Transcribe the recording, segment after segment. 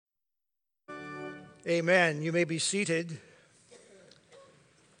Amen. You may be seated.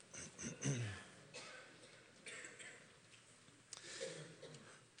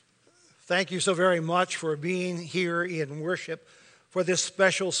 Thank you so very much for being here in worship for this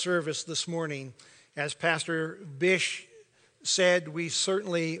special service this morning. As Pastor Bish said, we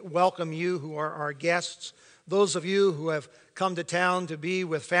certainly welcome you who are our guests, those of you who have come to town to be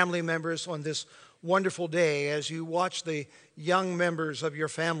with family members on this wonderful day as you watch the young members of your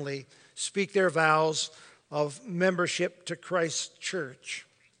family speak their vows of membership to Christ's church.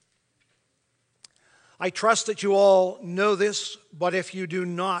 I trust that you all know this, but if you do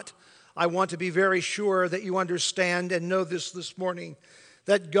not, I want to be very sure that you understand and know this morning,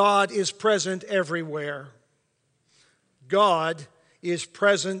 that God is present everywhere. God is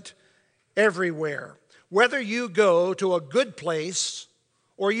present everywhere. Whether you go to a good place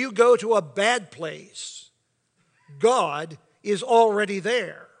or you go to a bad place, God is already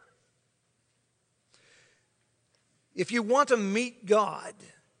there. If you want to meet God,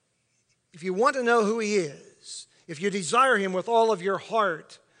 if you want to know who He is, if you desire Him with all of your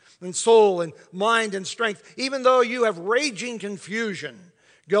heart and soul and mind and strength, even though you have raging confusion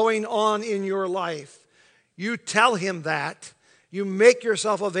going on in your life, you tell Him that, you make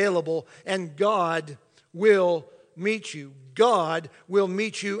yourself available, and God will meet you. God will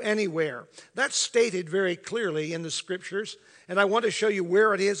meet you anywhere. That's stated very clearly in the Scriptures, and I want to show you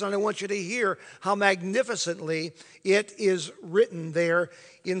where it is, and I want you to hear how magnificently it is written there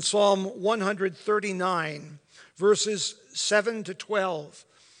in Psalm 139, verses 7 to 12.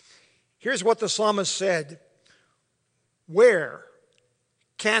 Here's what the psalmist said: "Where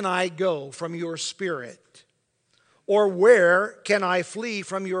can I go from your spirit? Or where can I flee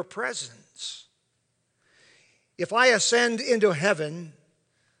from your presence? If I ascend into heaven,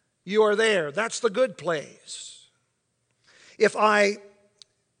 you are there." That's the good place. "If I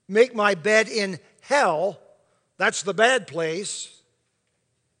make my bed in hell," that's the bad place,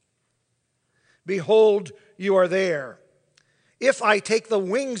 "behold, you are there. If I take the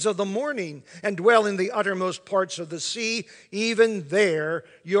wings of the morning and dwell in the uttermost parts of the sea, even there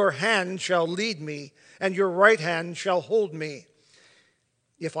your hand shall lead me, and your right hand shall hold me.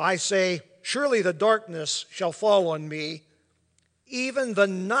 If I say, surely the darkness shall fall on me, even the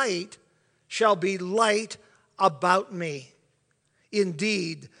night shall be light about me.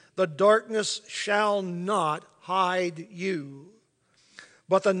 Indeed, the darkness shall not hide you.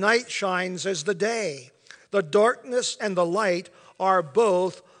 But the night shines as the day. The darkness and the light are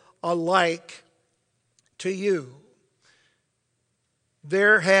both alike to you."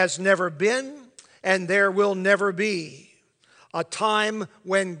 There has never been, and there will never be, a time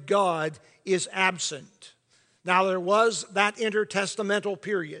when God is absent. Now, there was that intertestamental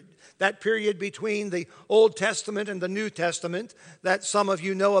period, that period between the Old Testament and the New Testament that some of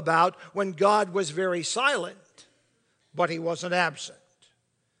you know about, when God was very silent, but He wasn't absent.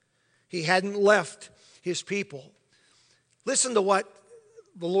 He hadn't left His people. Listen to what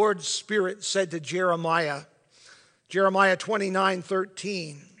the Lord's Spirit said to Jeremiah. Jeremiah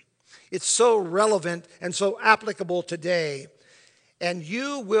 29:13. It's so relevant and so applicable today. "And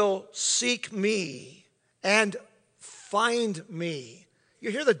you will seek me and find me."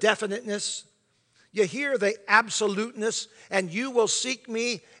 You hear the definiteness? You hear the absoluteness? "And you will seek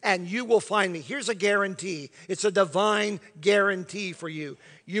me and you will find me." Here's a guarantee. It's a divine guarantee for you.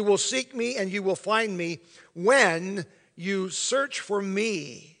 You will seek me and you will find me when you search for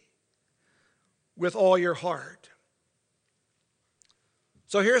me with all your heart.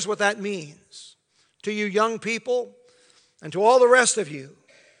 So here's what that means to you young people and to all the rest of you.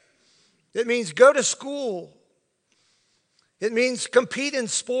 It means go to school. It means compete in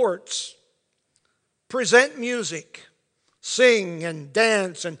sports, present music, sing and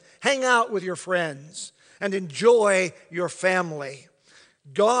dance and hang out with your friends and enjoy your family.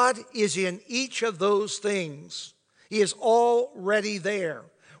 God is in each of those things. He is already there.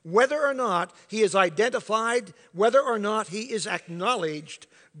 Whether or not He is identified, whether or not He is acknowledged,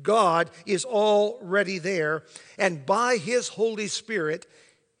 God is already there, and by His Holy Spirit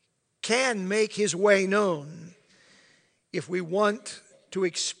can make His way known if we want to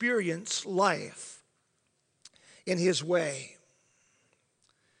experience life in His way.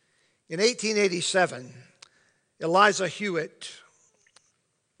 In 1887, Eliza Hewitt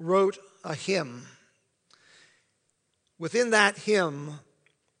wrote a hymn. Within that hymn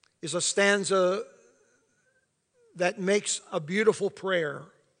is a stanza that makes a beautiful prayer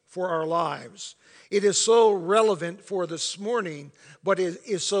for our lives. It is so relevant for this morning, but it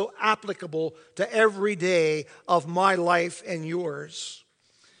is so applicable to every day of my life and yours.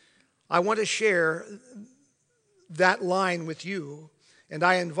 I want to share that line with you And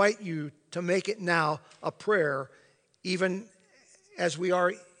I invite you to make it now a prayer, even as we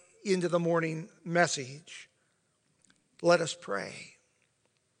are into the morning message. Let us pray.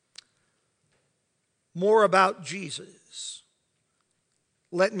 More about Jesus.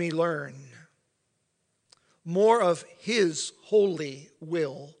 Let me learn. More of his holy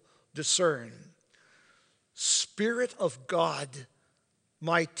will discern. Spirit of God,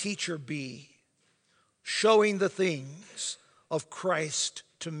 my teacher be, showing the things of Christ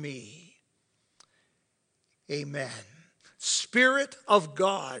to me. Amen. Spirit of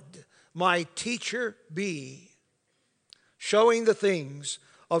God, my teacher be, showing the things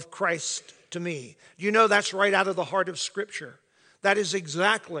of Christ to me. You know, that's right out of the heart of Scripture. That is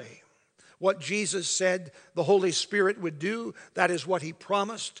exactly what Jesus said the Holy Spirit would do. That is what he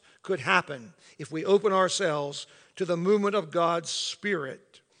promised could happen if we open ourselves to the movement of God's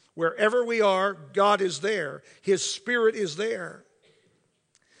Spirit. Wherever we are, God is there. His Spirit is there.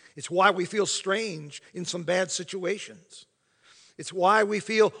 It's why we feel strange in some bad situations. It's why we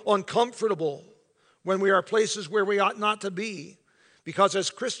feel uncomfortable when we are places where we ought not to be. Because as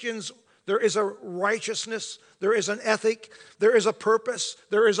Christians, there is a righteousness, there is an ethic, there is a purpose,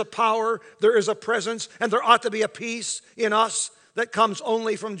 there is a power, there is a presence, and there ought to be a peace in us that comes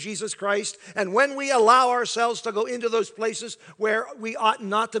only from Jesus Christ. And when we allow ourselves to go into those places where we ought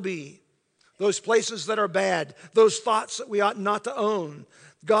not to be, those places that are bad, those thoughts that we ought not to own,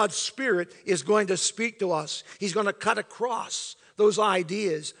 God's Spirit is going to speak to us. He's going to cut across those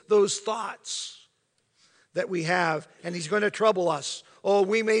ideas, those thoughts that we have, and he's going to trouble us. Oh,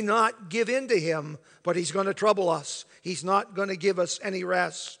 we may not give in to him, but he's going to trouble us. He's not going to give us any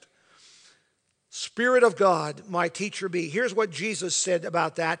rest. Spirit of God, my teacher be. Here's what Jesus said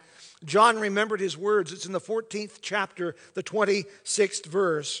about that. John remembered his words. It's in the 14th chapter, the 26th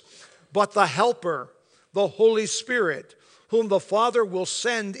verse. But the Helper, the Holy Spirit, whom the Father will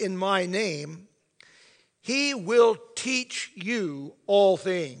send in my name, he will teach you all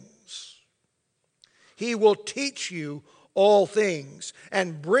things. He will teach you all things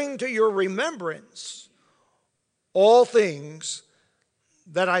and bring to your remembrance all things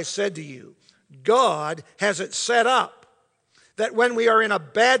that I said to you. God has it set up that when we are in a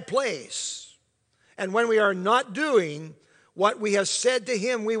bad place and when we are not doing what we have said to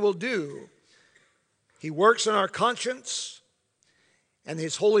him we will do, he works in our conscience and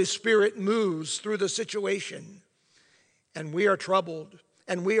his Holy Spirit moves through the situation and we are troubled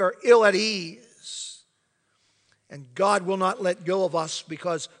and we are ill at ease. And God will not let go of us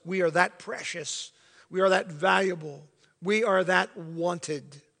because we are that precious, we are that valuable, we are that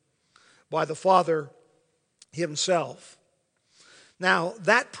wanted by the Father himself. Now,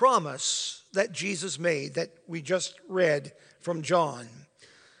 that promise that Jesus made that we just read from John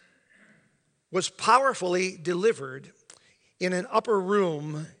was powerfully delivered in an upper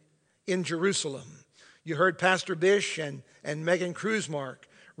room in Jerusalem. You heard Pastor Bish and Megan Kruzmark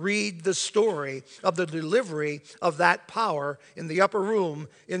read the story of the delivery of that power in the upper room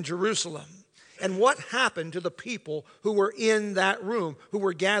in Jerusalem. And what happened to the people who were in that room, who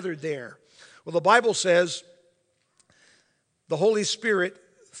were gathered there? Well, the Bible says the Holy Spirit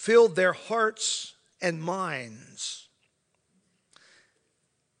filled their hearts and minds.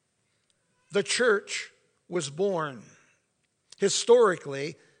 The church was born.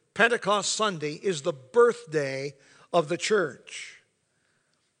 Historically, Pentecost Sunday is the birthday of the church.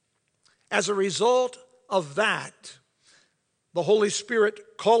 As a result of that, the Holy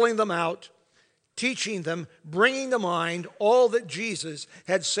Spirit calling them out, teaching them, bringing to mind all that Jesus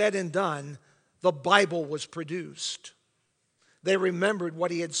had said and done, the Bible was produced. They remembered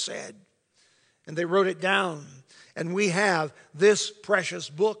what he had said, and they wrote it down. And we have this precious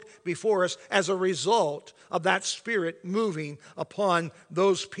book before us as a result of that Spirit moving upon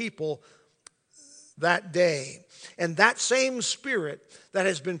those people that day. And that same Spirit that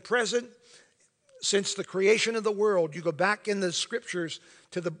has been present since the creation of the world, you go back in the scriptures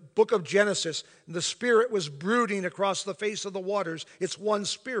to the book of Genesis, the Spirit was brooding across the face of the waters. It's one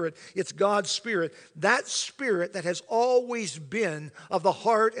Spirit. It's God's Spirit. That Spirit that has always been of the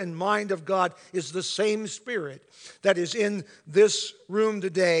heart and mind of God is the same Spirit that is in this room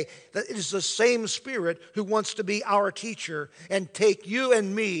today. That is the same Spirit who wants to be our teacher and take you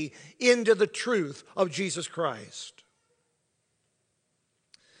and me into the truth of Jesus Christ.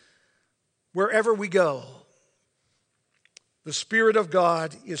 Wherever we go, the Spirit of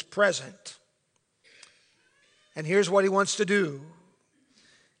God is present. And here's what he wants to do.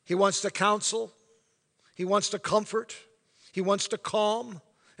 He wants to counsel. He wants to comfort. He wants to calm.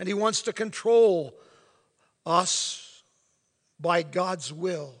 And he wants to control us by God's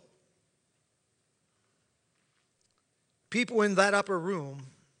will. people in that upper room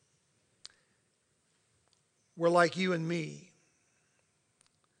were like you and me,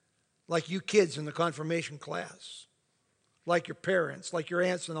 like you kids in the confirmation class, like your parents, like your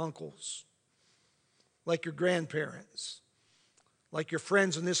aunts and uncles, like your grandparents, like your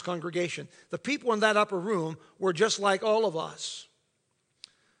friends in this congregation. The people in that upper room were just like all of us.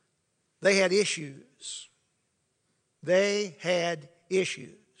 They had issues. They had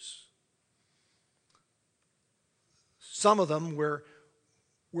issues. Some of them were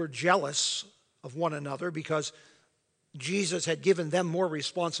jealous of one another because Jesus had given them more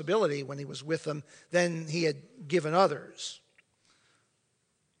responsibility when he was with them than he had given others.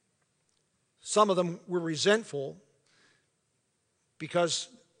 Some of them were resentful because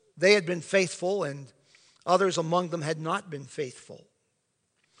they had been faithful and others among them had not been faithful.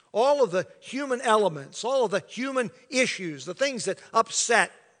 All of the human elements, all of the human issues, the things that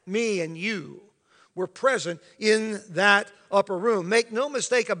upset me and you were present in that upper room. Make no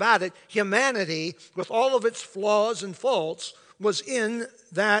mistake about it, humanity, with all of its flaws and faults, was in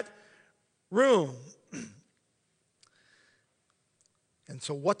that room. And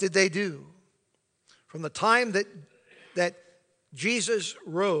so what did they do? From the time that Jesus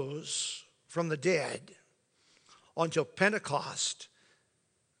rose from the dead until Pentecost,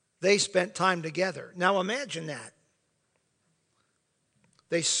 they spent time together. Now imagine that.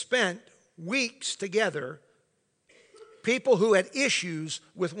 They spent weeks together, people who had issues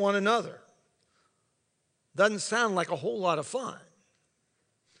with one another. Doesn't sound like a whole lot of fun.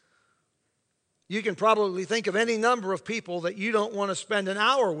 You can probably think of any number of people that you don't want to spend an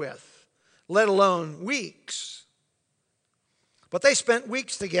hour with, let alone weeks. But they spent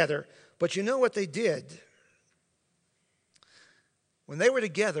weeks together. But you know what they did? When they were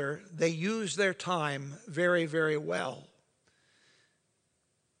together, they used their time very, very well.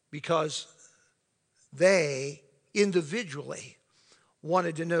 Because they individually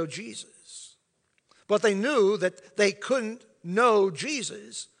wanted to know Jesus. But they knew that they couldn't know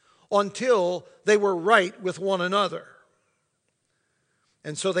Jesus until they were right with one another.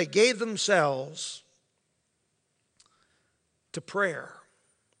 And so they gave themselves to prayer.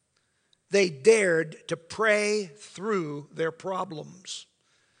 They dared to pray through their problems.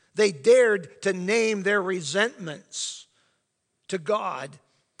 They dared to name their resentments to God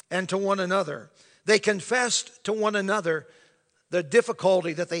and to one another. They confessed to one another the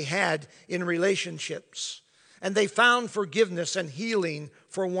difficulty that they had in relationships. And they found forgiveness and healing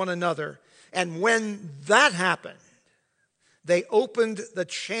for one another. And when that happened, they opened the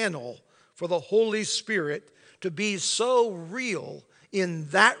channel for the Holy Spirit to be so real in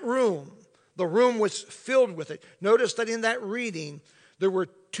that room. The room was filled with it. Notice that in that reading, there were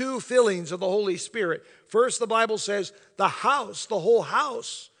two fillings of the Holy Spirit. First, the Bible says the house, the whole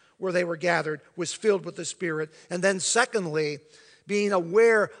house where they were gathered, was filled with the Spirit. And then secondly, being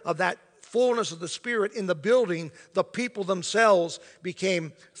aware of that fullness of the Spirit in the building, the people themselves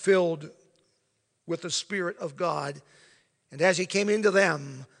became filled with the Spirit of God. And as he came into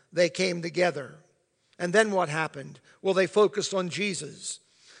them, they came together. And then what happened? Well, they focused on Jesus.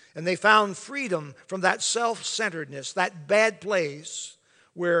 And they found freedom from that self-centeredness, that bad place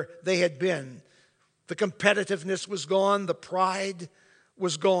where they had been. The competitiveness was gone. The pride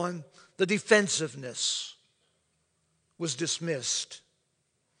was gone. The defensiveness was dismissed.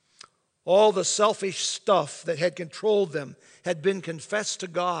 All the selfish stuff that had controlled them had been confessed to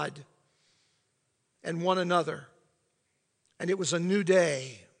God and one another. And it was a new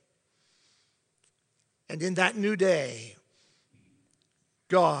day. And in that new day,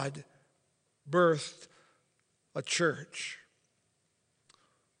 God birthed a church.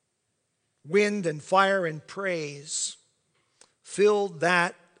 Wind and fire and praise filled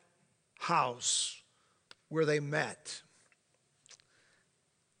that house where they met.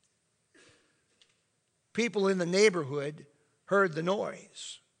 People in the neighborhood heard the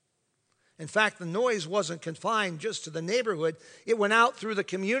noise. In fact, the noise wasn't confined just to the neighborhood. It went out through the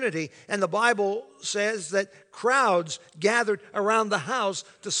community. And the Bible says that crowds gathered around the house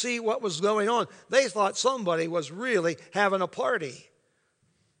to see what was going on. They thought somebody was really having a party.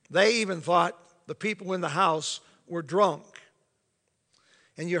 They even thought the people in the house were drunk.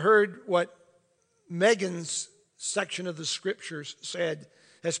 And you heard what Megan's section of the scriptures said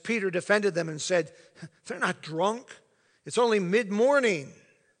as Peter defended them and said, they're not drunk. It's only mid-morning.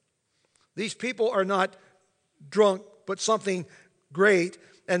 These people are not drunk, but something great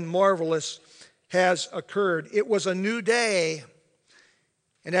and marvelous has occurred. It was a new day.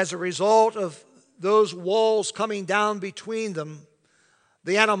 And as a result of those walls coming down between them,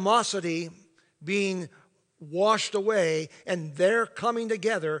 the animosity being washed away, and their coming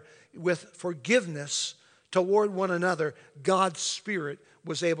together with forgiveness toward one another, God's Spirit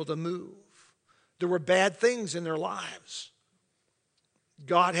was able to move. There were bad things in their lives.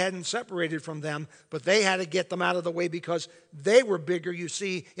 God hadn't separated from them, but they had to get them out of the way because they were bigger, you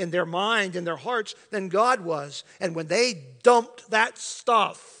see, in their mind, in their hearts, than God was. And when they dumped that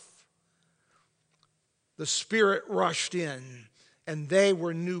stuff, the Spirit rushed in, and they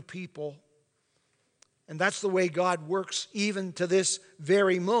were new people. And that's the way God works even to this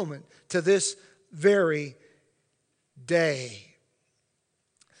very moment, to this very day.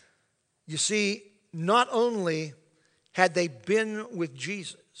 You see, not only had they been with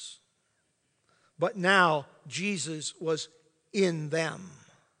Jesus, but now Jesus was in them.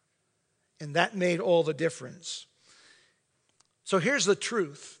 And that made all the difference. So here's the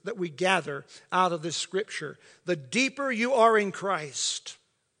truth that we gather out of this scripture. The deeper you are in Christ,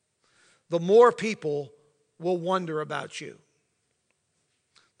 the more people will wonder about you.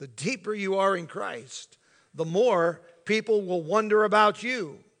 The deeper you are in Christ, the more people will wonder about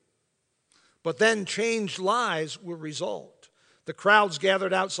you. But then changed lives will result. The crowds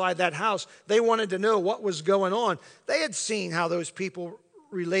gathered outside that house. They wanted to know what was going on. They had seen how those people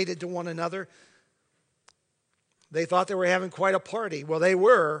related to one another. They thought they were having quite a party. Well, they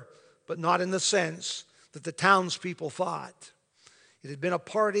were, but not in the sense that the townspeople thought. It had been a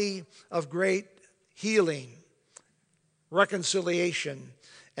party of great healing, reconciliation,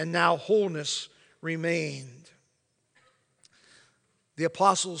 and now wholeness remained. The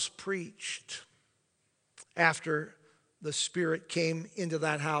apostles preached after the Spirit came into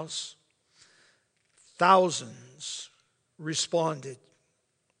that house. Thousands responded.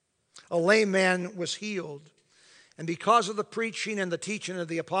 A lame man was healed. And because of the preaching and the teaching of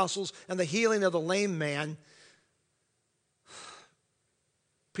the apostles and the healing of the lame man,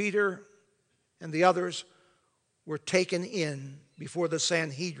 Peter and the others were taken in before the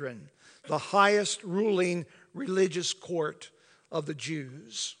Sanhedrin, the highest ruling religious court of the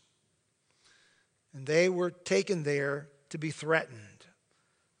Jews. And they were taken there to be threatened,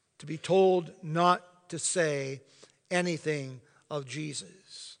 to be told not to say anything of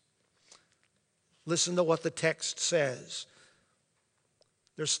Jesus. Listen to what the text says.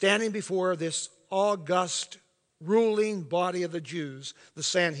 They're standing before this august ruling body of the Jews, the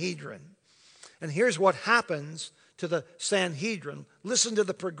Sanhedrin. And here's what happens to the Sanhedrin. Listen to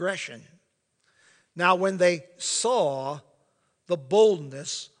the progression. Now, when they saw the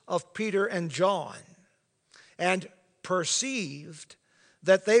boldness of Peter and John and perceived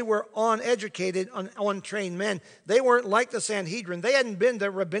that they were uneducated, untrained men, they weren't like the Sanhedrin. They hadn't been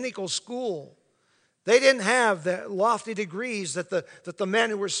to rabbinical school. They didn't have the lofty degrees that the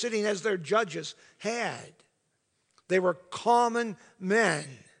men who were sitting as their judges had. They were common men.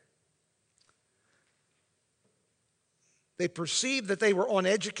 They perceived that they were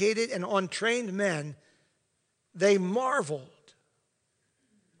uneducated and untrained men. They marveled.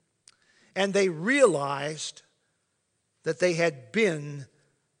 And they realized that they had been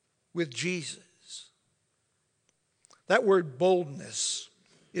with Jesus. That word boldness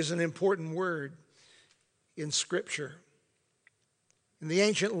is an important word in Scripture. In the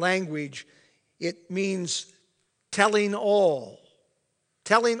ancient language, it means telling all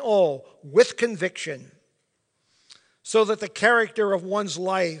with conviction, so that the character of one's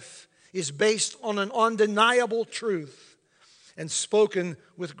life is based on an undeniable truth and spoken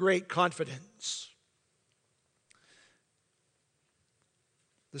with great confidence.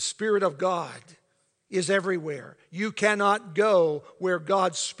 The Spirit of God is everywhere. You cannot go where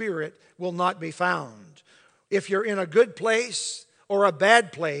God's Spirit will not be found. If you're in a good place or a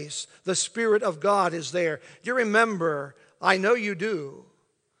bad place, the Spirit of God is there. Do you remember, I know you do,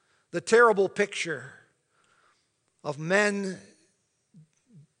 the terrible picture of men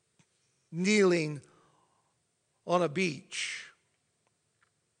kneeling on a beach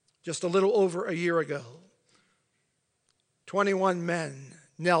just a little over a year ago? 21 men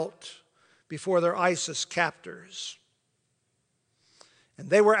knelt before their ISIS captors. And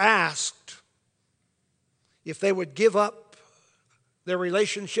they were asked if they would give up their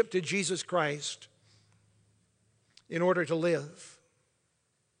relationship to Jesus Christ in order to live.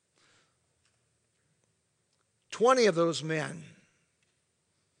 20 of those men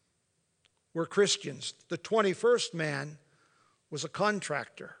were Christians. The 21st man was a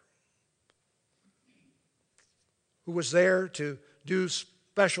contractor who was there to do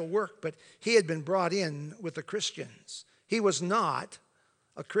special work, but he had been brought in with the Christians. He was not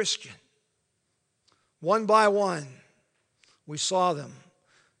a Christian. One by one, we saw them,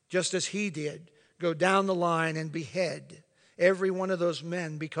 just as he did, go down the line and behead every one of those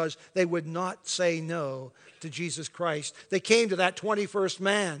men because they would not say no to Jesus Christ. They came to that 21st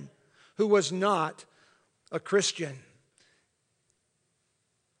man who was not a Christian.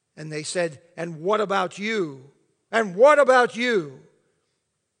 And they said, "And what about you? And what about you?"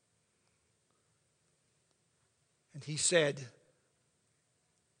 And he said,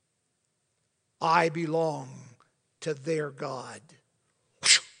 "I belong to their God."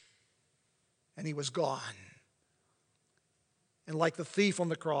 And he was gone. And like the thief on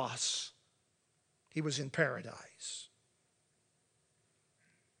the cross, he was in paradise.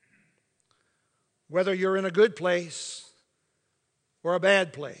 Whether you're in a good place or a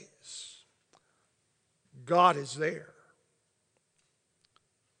bad place, God is there.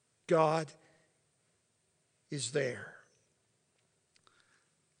 God is there.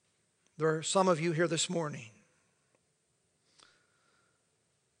 There are some of you here this morning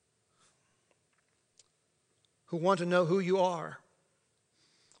who want to know who you are.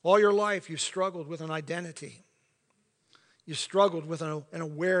 All your life you've struggled with an identity. You struggled with an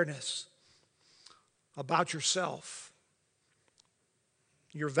awareness about yourself,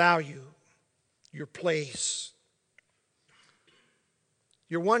 your value, your place.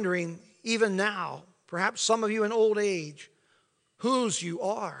 You're wondering, even now, perhaps some of you in old age, whose you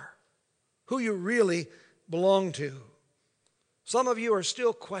are, who you really belong to. Some of you are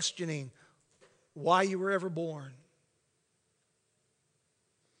still questioning why you were ever born.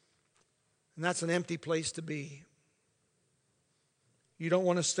 And that's an empty place to be. You don't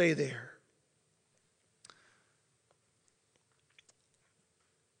want to stay there.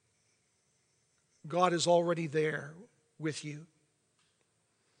 God is already there with you.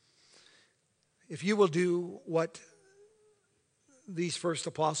 If you will do what these first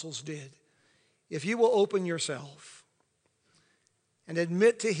apostles did, if you will open yourself and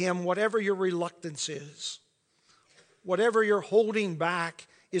admit to Him whatever your reluctance is, whatever your holding back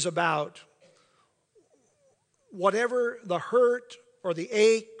is about, whatever the hurt or the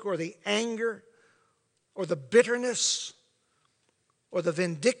ache or the anger or the bitterness or the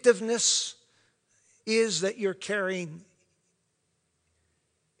vindictiveness is that you're carrying,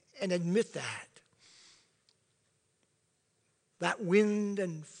 and admit that wind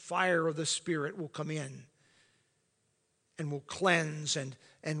and fire of the Spirit will come in and will cleanse and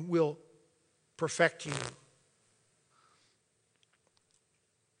will perfect you.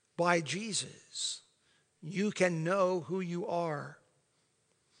 By Jesus, you can know who you are.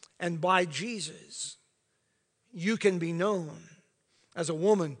 And by Jesus, you can be known as a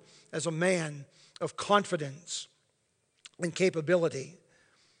woman, as a man of confidence and capability.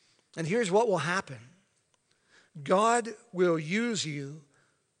 And here's what will happen. God will use you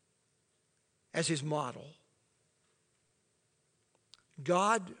as His model.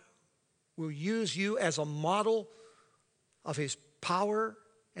 God will use you as a model of His power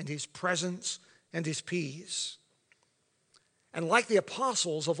and His presence and His peace. And like the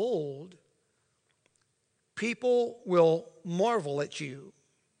apostles of old, people will marvel at you.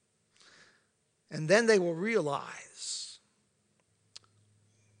 And then they will realize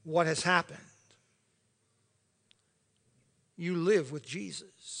what has happened. You live with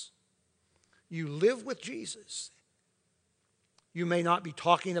Jesus. You live with Jesus. You may not be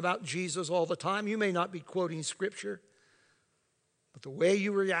talking about Jesus all the time. You may not be quoting Scripture. But the way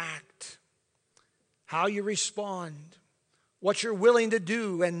you react, how you respond, what you're willing to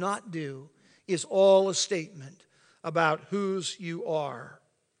do and not do is all a statement about whose you are.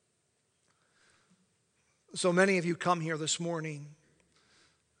 So many of you come here this morning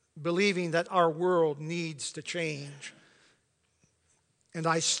believing that our world needs to change. And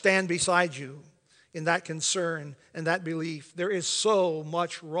I stand beside you in that concern and that belief. There is so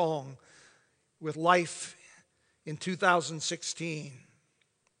much wrong with life in 2016.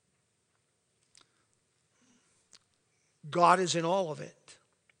 God is in all of it.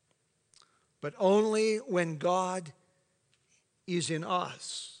 But only when God is in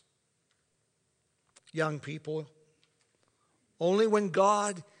us. Young people, only when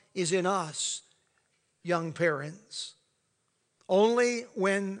God is in us, young parents, only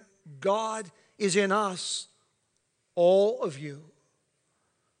when God is in us, all of you,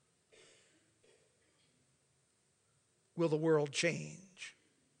 will the world change.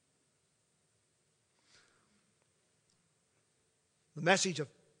 The message of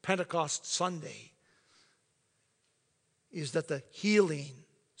Pentecost Sunday is that the healing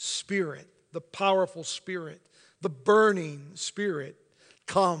Spirit, the powerful Spirit, the burning Spirit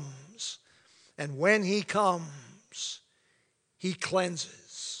comes. And when He comes, He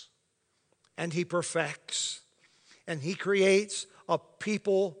cleanses and He perfects and He creates a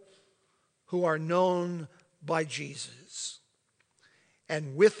people who are known by Jesus.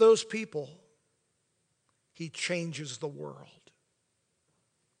 And with those people, He changes the world.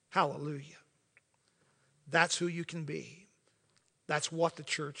 Hallelujah. That's who you can be. That's what the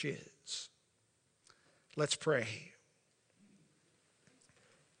church is. Let's pray.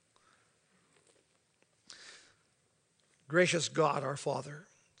 Gracious God, our Father,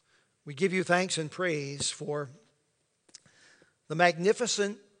 we give you thanks and praise for the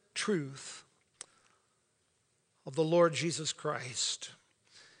magnificent truth of the Lord Jesus Christ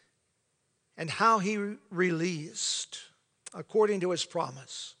and how he released, according to his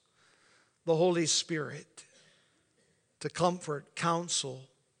promise, the Holy Spirit to comfort, counsel,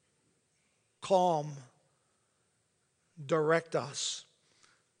 calm, direct us,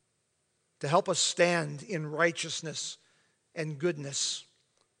 to help us stand in righteousness and goodness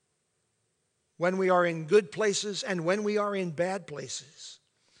when we are in good places and when we are in bad places.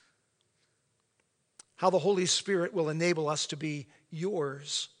 How the Holy Spirit will enable us to be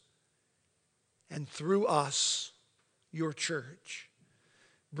yours, and through us, your church.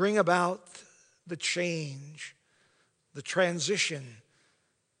 Bring about the change, the transition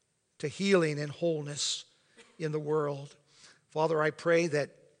to healing and wholeness in the world. Father, I pray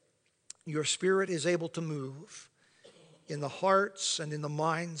that your Spirit is able to move in the hearts and in the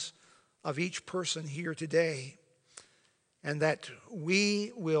minds of each person here today, and that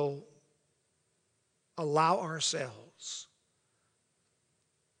we will allow ourselves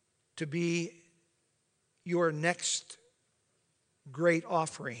to be your next great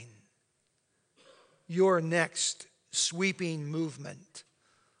offering, your next sweeping movement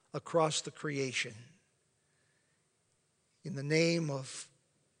across the creation. In the name of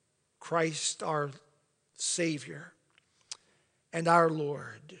Christ, our Savior and our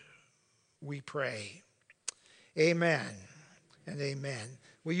Lord, we pray. Amen and amen.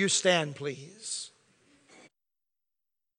 Will you stand, please?